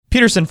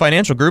Peterson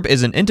Financial Group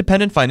is an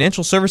independent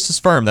financial services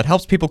firm that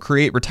helps people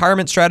create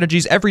retirement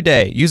strategies every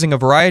day using a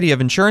variety of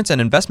insurance and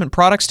investment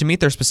products to meet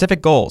their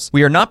specific goals.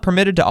 We are not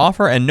permitted to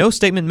offer, and no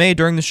statement made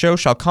during the show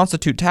shall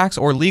constitute tax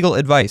or legal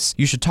advice.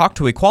 You should talk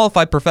to a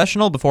qualified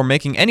professional before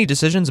making any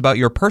decisions about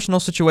your personal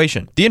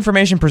situation. The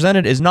information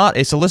presented is not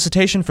a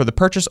solicitation for the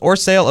purchase or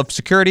sale of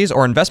securities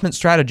or investment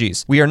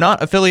strategies. We are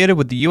not affiliated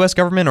with the U.S.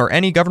 government or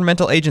any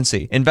governmental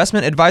agency.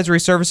 Investment advisory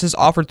services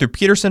offered through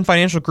Peterson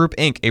Financial Group,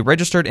 Inc., a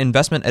registered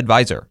investment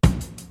advisor.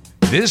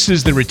 This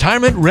is the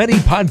Retirement Ready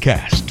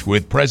Podcast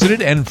with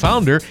President and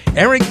Founder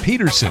Eric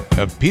Peterson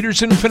of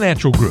Peterson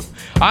Financial Group,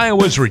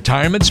 Iowa's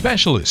retirement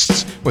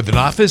specialists with an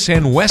office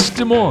in West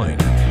Des Moines.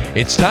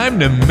 It's time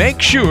to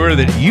make sure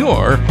that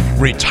you're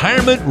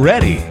retirement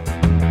ready.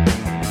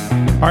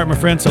 All right, my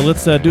friends, so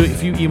let's do a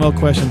few email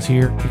questions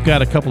here. We've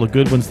got a couple of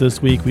good ones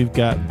this week. We've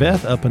got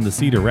Beth up in the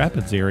Cedar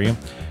Rapids area,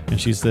 and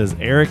she says,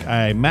 Eric,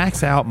 I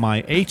max out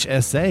my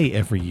HSA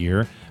every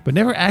year, but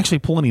never actually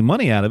pull any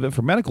money out of it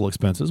for medical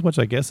expenses, which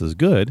I guess is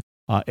good.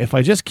 If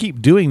I just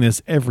keep doing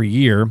this every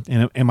year,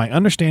 and am I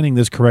understanding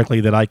this correctly,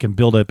 that I can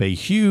build up a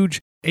huge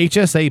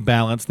HSA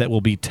balance that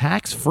will be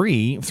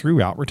tax-free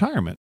throughout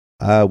retirement?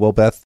 Well,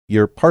 Beth,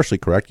 you're partially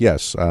correct.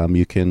 Yes,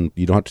 you don't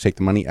have to take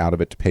the money out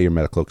of it to pay your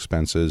medical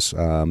expenses.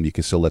 You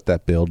can still let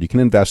that build. You can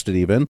invest it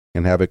even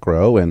and have it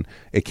grow, and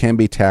it can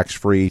be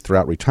tax-free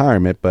throughout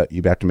retirement, but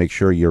you have to make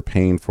sure you're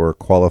paying for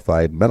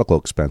qualified medical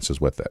expenses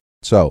with it.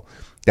 So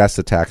that's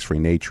the tax-free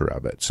nature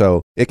of it.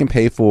 So it can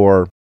pay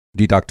for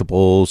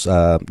deductibles,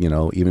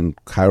 even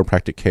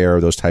chiropractic care,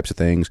 those types of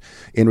things.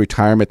 In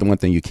retirement, the one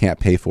thing you can't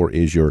pay for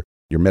is your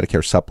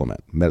Medicare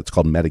supplement. It's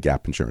called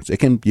Medigap insurance.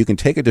 You can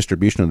take a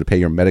distribution to pay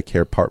your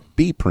Medicare Part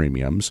B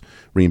premiums,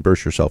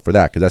 reimburse yourself for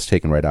that because that's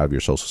taken right out of your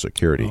Social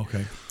Security.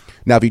 Okay.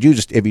 Now, if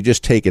you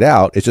just take it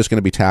out, it's just going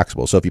to be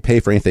taxable. So if you pay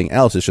for anything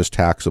else, it's just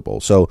taxable.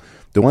 So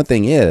the one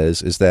thing is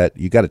that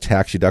you got a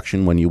tax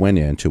deduction when you went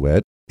into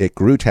it. It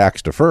grew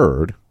tax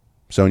deferred.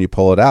 So when you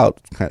pull it out,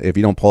 if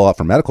you don't pull it out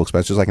for medical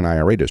expenses, it's like an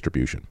IRA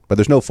distribution. But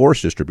there's no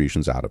forced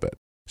distributions out of it.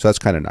 So that's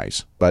kind of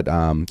nice. But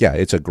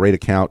it's a great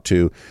account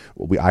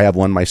I have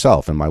one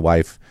myself, and my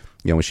wife,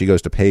 when she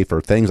goes to pay for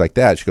things like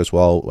that, she goes,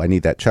 well, I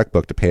need that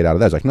checkbook to pay it out of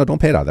that. I was like, no,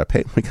 don't pay it out of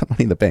that. We got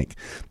money in the bank.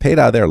 Pay it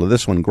out of there. Let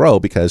this one grow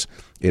because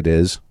it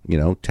is,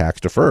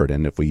 tax deferred.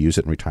 And if we use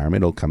it in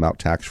retirement, it'll come out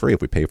tax free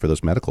if we pay for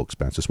those medical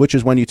expenses, which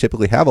is when you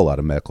typically have a lot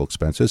of medical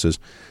expenses is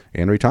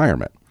in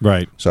retirement.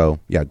 Right. So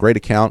great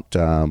account.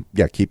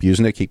 Keep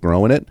using it, keep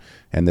growing it,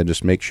 and then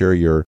just make sure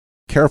you're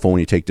careful when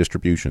you take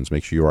distributions.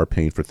 Make sure you are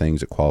paying for things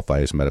that qualify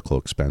as medical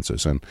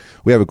expenses. And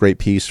we have a great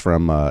piece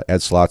from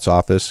Ed Slott's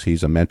office.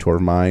 He's a mentor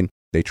of mine.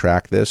 They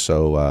track this,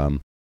 so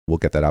we'll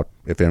get that out.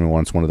 If anyone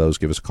wants one of those,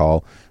 give us a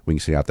call. We can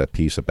see out that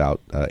piece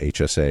about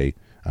HSA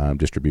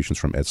distributions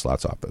from Ed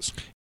Slott's office.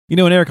 And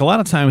Eric, a lot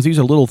of times these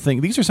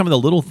are some of the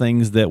little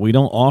things that we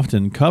don't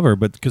often cover,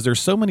 but because there's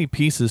so many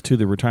pieces to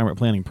the retirement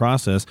planning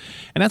process.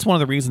 And that's one of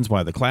the reasons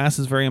why the class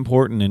is very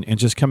important and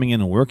just coming in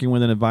and working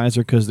with an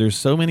advisor, because there's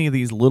so many of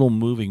these little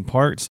moving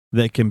parts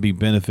that can be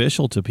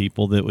beneficial to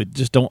people that we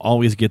just don't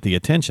always get the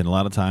attention. A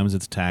lot of times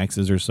it's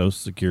taxes or Social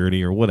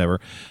Security or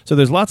whatever. So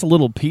there's lots of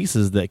little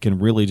pieces that can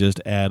really just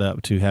add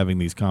up to having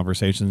these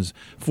conversations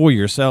for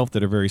yourself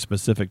that are very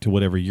specific to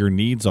whatever your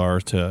needs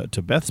are,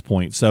 to Beth's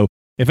point. So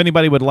if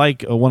anybody would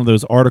like one of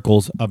those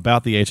articles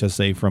about the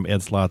HSA from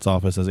Ed Slott's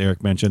office, as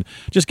Eric mentioned,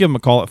 just give them a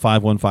call at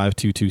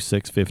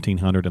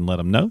 515-226-1500 and let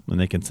them know, and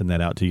they can send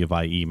that out to you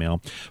via email.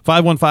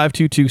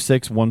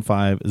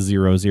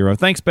 515-226-1500.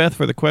 Thanks, Beth,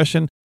 for the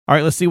question. All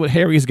right, let's see what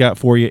Harry's got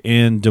for you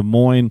in Des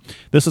Moines.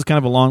 This is kind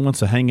of a long one,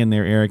 so hang in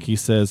there, Eric. He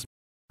says,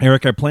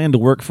 Eric, I plan to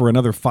work for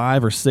another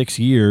 5 or 6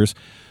 years,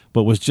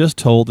 but was just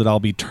told that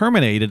I'll be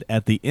terminated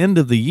at the end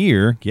of the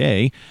year,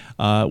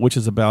 which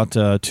is about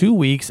 2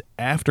 weeks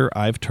after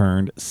I've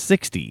turned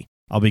 60.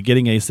 I'll be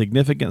getting a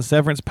significant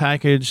severance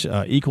package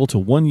equal to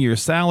 1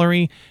 year's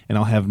salary, and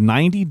I'll have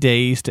 90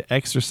 days to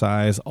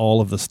exercise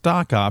all of the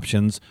stock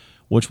options,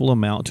 which will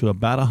amount to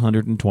about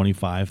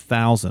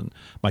 $125,000.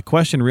 My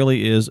question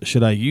really is,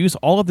 should I use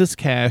all of this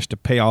cash to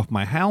pay off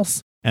my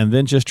house and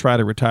then just try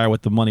to retire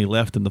with the money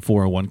left in the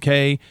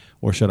 401k,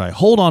 or should I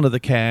hold on to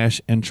the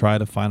cash and try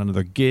to find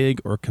another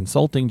gig or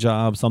consulting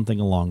job, something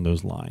along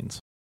those lines?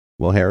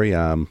 Well, Harry,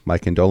 my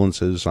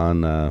condolences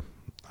on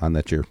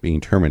that you're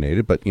being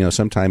terminated, but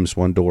sometimes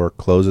one door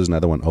closes,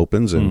 another one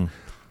opens, and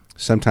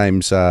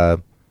sometimes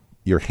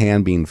your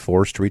hand being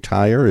forced to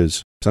retire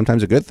is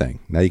sometimes a good thing.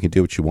 Now you can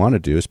do what you want to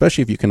do,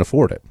 especially if you can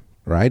afford it,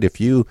 right?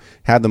 If you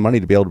have the money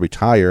to be able to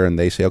retire and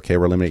they say, okay,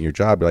 we're eliminating your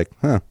job, you're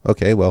like,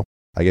 okay, well,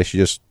 I guess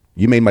you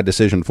made my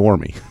decision for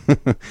me.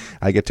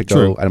 I get to go.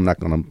 True. I'm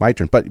not going to my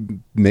turn, but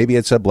maybe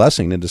it's a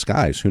blessing in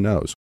disguise. Who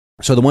knows?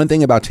 So the one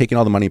thing about taking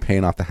all the money,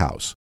 paying off the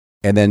house,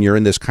 and then you're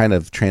in this kind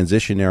of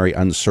transitionary,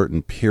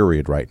 uncertain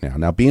period right now.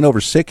 Now, being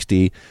over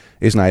 60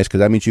 is nice because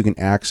that means you can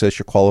access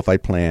your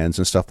qualified plans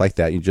and stuff like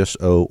that. You just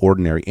owe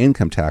ordinary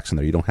income tax in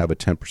there. You don't have a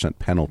 10%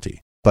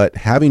 penalty. But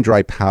having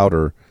dry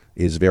powder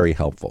is very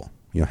helpful.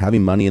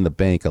 Having money in the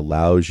bank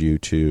allows you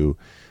to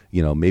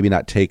maybe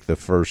not take the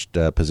first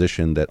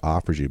position that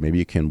offers you. Maybe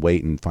you can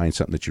wait and find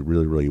something that you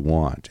really, really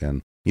want.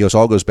 And, it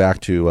all goes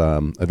back to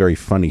a very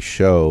funny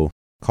show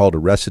called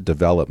Arrested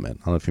Development.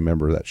 I don't know if you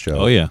remember that show.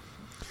 Oh, yeah.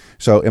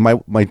 So, and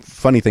my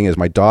funny thing is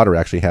my daughter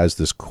actually has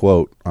this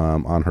quote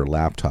on her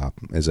laptop,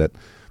 is that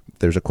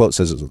there's a quote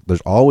that says,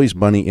 there's always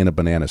money in a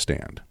banana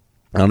stand.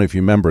 I don't know if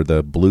you remember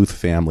the Bluth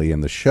family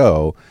in the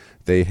show.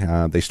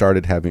 They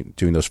started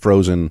doing those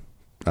frozen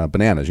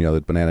bananas,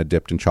 the banana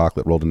dipped in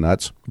chocolate, rolled in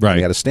nuts. Right. And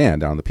they had a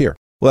stand down on the pier.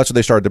 Well, that's what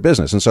they started their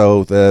business. And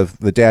so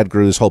the dad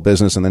grew his whole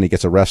business, and then he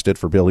gets arrested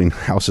for building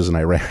houses in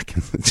Iraq.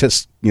 It's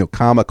just,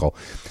 comical.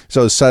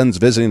 So his son's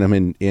visiting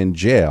him in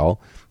jail,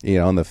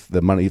 and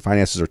the money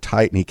finances are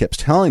tight, and he keeps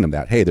telling him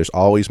that, hey, there's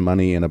always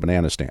money in a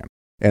banana stand.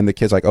 And the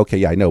kid's like, okay,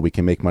 yeah, I know, we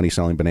can make money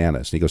selling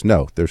bananas. And he goes,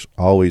 no, there's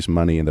always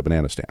money in the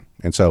banana stand.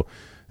 And so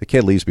the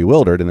kid leaves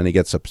bewildered, and then he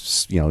gets,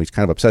 he's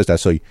kind of upset at that.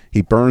 So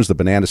he burns the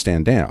banana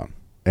stand down.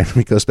 And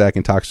he goes back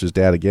and talks to his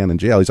dad again in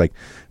jail. He's like,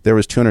 there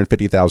was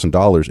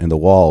 $250,000 in the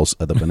walls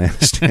of the banana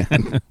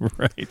stand.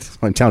 Right. So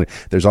I'm telling you,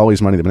 there's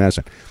always money in the banana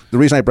stand. The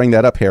reason I bring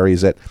that up, Harry,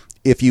 is that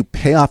if you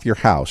pay off your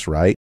house,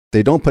 right,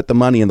 they don't put the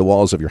money in the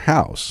walls of your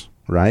house,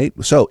 right?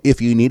 So if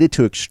you needed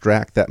to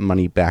extract that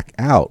money back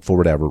out for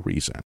whatever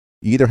reason,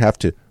 you either have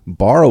to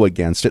borrow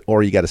against it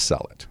or you got to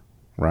sell it,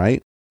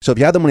 right? So if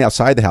you have the money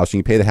outside the house and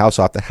you pay the house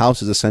off, the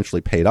house is essentially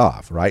paid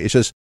off, right?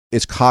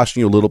 It's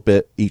costing you a little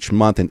bit each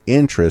month in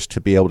interest to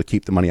be able to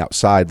keep the money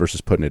outside versus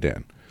putting it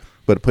in.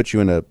 But it puts you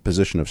in a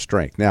position of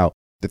strength. Now,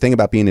 the thing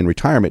about being in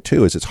retirement,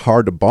 too, is it's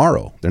hard to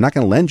borrow. They're not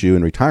going to lend you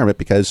in retirement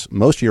because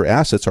most of your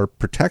assets are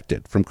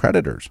protected from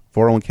creditors.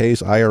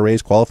 401ks,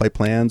 IRAs, qualified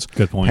plans,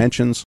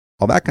 pensions,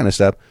 all that kind of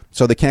stuff.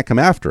 So they can't come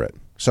after it.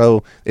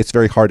 So it's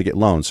very hard to get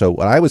loans. So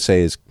what I would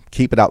say is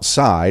keep it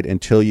outside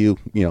until you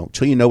know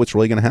what's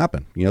really going to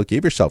happen.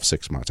 Give yourself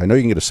 6 months. I know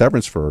you can get a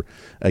severance for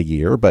a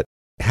year, but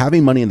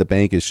having money in the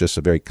bank is just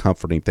a very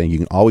comforting thing. You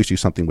can always do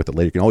something with it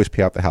later. You can always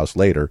pay off the house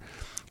later.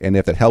 And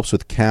if it helps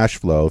with cash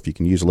flow, if you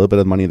can use a little bit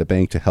of money in the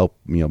bank to help,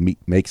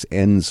 makes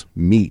ends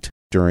meet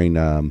during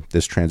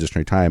this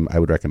transitionary time, I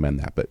would recommend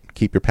that. But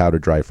keep your powder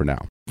dry for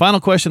now. Final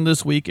question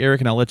this week,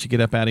 Eric, and I'll let you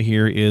get up out of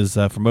here, is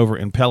from over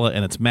in Pella,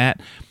 and it's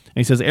Matt. And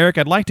he says, Eric,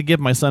 I'd like to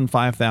give my son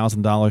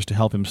 $5,000 to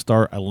help him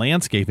start a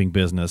landscaping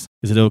business.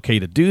 Is it okay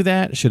to do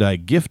that? Should I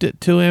gift it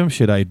to him?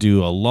 Should I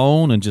do a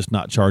loan and just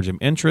not charge him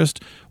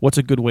interest? What's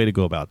a good way to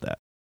go about that?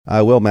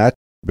 Well, Matt,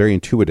 very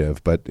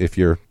intuitive, but if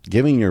you're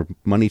giving your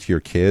money to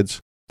your kids,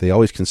 they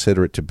always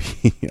consider it to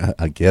be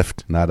a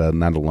gift, not a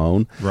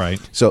loan. Right.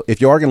 So if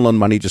you are going to loan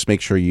money, just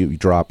make sure you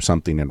drop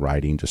something in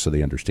writing just so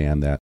they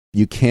understand that.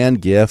 You can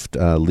gift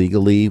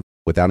legally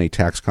without any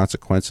tax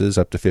consequences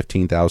up to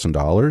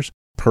 $15,000.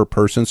 Per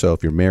person. So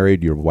if you're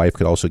married, your wife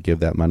could also give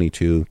that money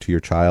to your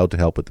child to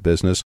help with the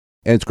business.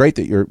 And it's great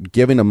that you're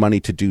giving them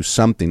money to do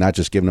something, not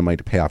just giving them money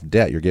to pay off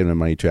debt. You're giving them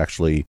money to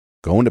actually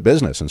go into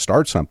business and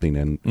start something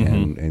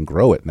and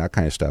grow it and that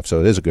kind of stuff. So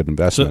it is a good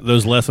investment. So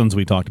those lessons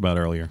we talked about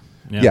earlier.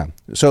 Yeah.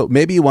 So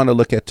maybe you want to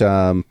look at,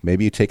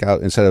 maybe you take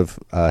out, instead of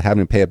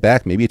having to pay it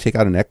back, maybe you take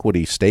out an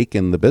equity stake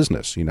in the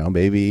business.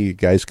 Maybe you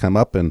guys come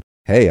up and,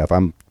 hey, if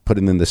I'm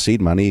putting in the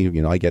seed money,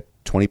 I get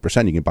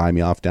 20%, you can buy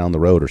me off down the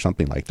road or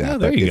something like that. Yeah,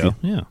 there you go.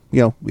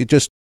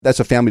 That's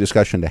a family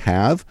discussion to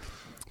have.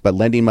 But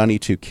lending money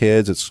to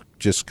kids, it's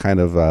just kind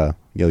of,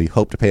 you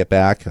hope to pay it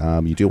back.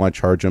 You do want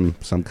to charge them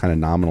some kind of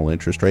nominal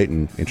interest rate,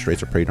 and interest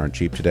rates are pretty darn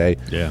cheap today.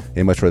 Yeah.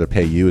 They'd much rather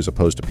pay you as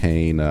opposed to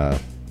paying, a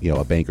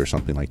bank or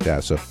something like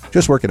that. So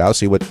just work it out,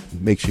 see what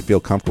makes you feel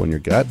comfortable in your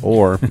gut,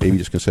 or maybe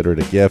just consider it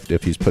a gift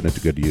if he's putting it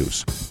to good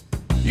use.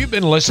 You've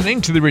been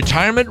listening to the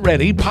Retirement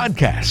Ready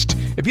podcast.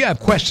 If you have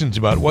questions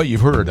about what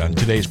you've heard on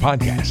today's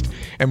podcast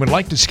and would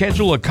like to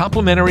schedule a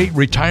complimentary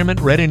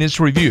retirement readiness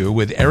review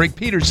with Eric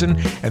Peterson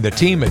and the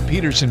team at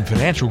Peterson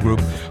Financial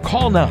Group,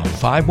 call now.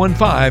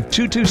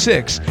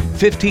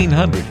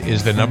 515-226-1500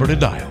 is the number to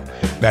dial.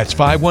 That's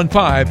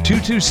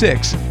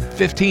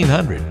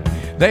 515-226-1500.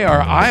 They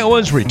are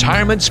Iowa's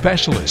retirement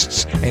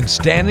specialists and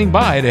standing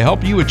by to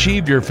help you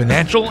achieve your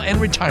financial and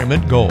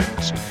retirement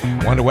goals.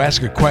 Want to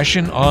ask a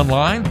question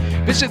online?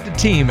 Visit the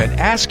team at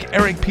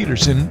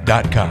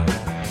AskEricPeterson.com.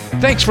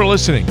 Thanks for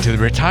listening to the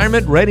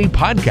Retirement Ready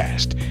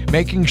podcast,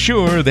 making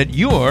sure that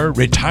you're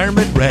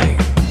retirement ready.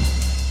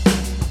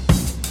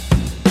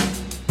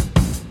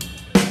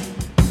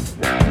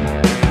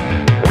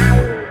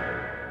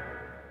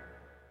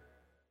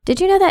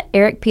 Did you know that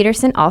Eric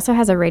Peterson also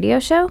has a radio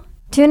show?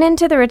 Tune in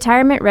to the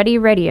Retirement Ready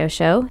radio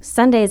show,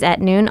 Sundays at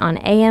noon on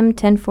AM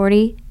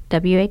 1040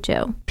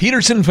 WHO.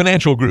 Peterson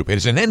Financial Group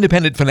is an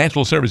independent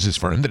financial services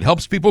firm that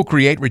helps people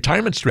create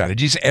retirement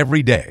strategies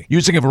every day,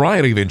 using a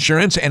variety of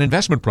insurance and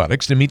investment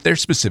products to meet their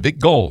specific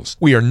goals.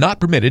 We are not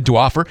permitted to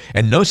offer,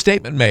 and no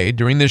statement made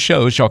during this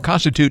show shall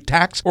constitute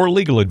tax or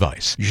legal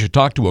advice. You should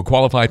talk to a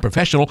qualified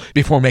professional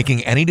before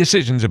making any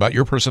decisions about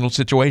your personal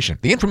situation.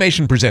 The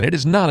information presented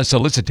is not a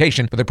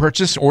solicitation for the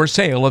purchase or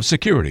sale of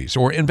securities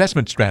or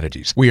investment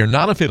strategies. We are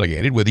not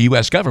affiliated with the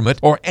U.S. government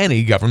or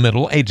any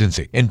governmental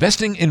agency.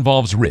 Investing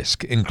involves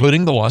risk, including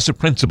including the loss of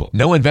principal.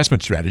 No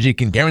investment strategy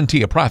can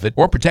guarantee a profit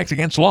or protect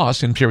against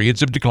loss in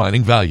periods of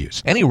declining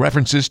values. Any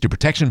references to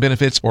protection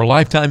benefits or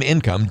lifetime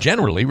income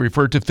generally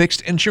refer to fixed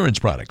insurance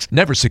products,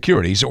 never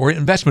securities or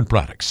investment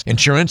products.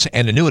 Insurance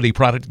and annuity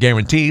product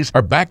guarantees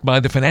are backed by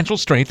the financial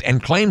strength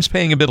and claims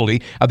paying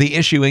ability of the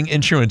issuing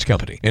insurance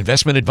company.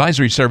 Investment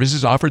advisory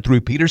services offered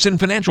through Peterson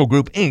Financial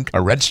Group, Inc.,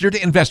 a registered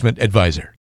investment advisor.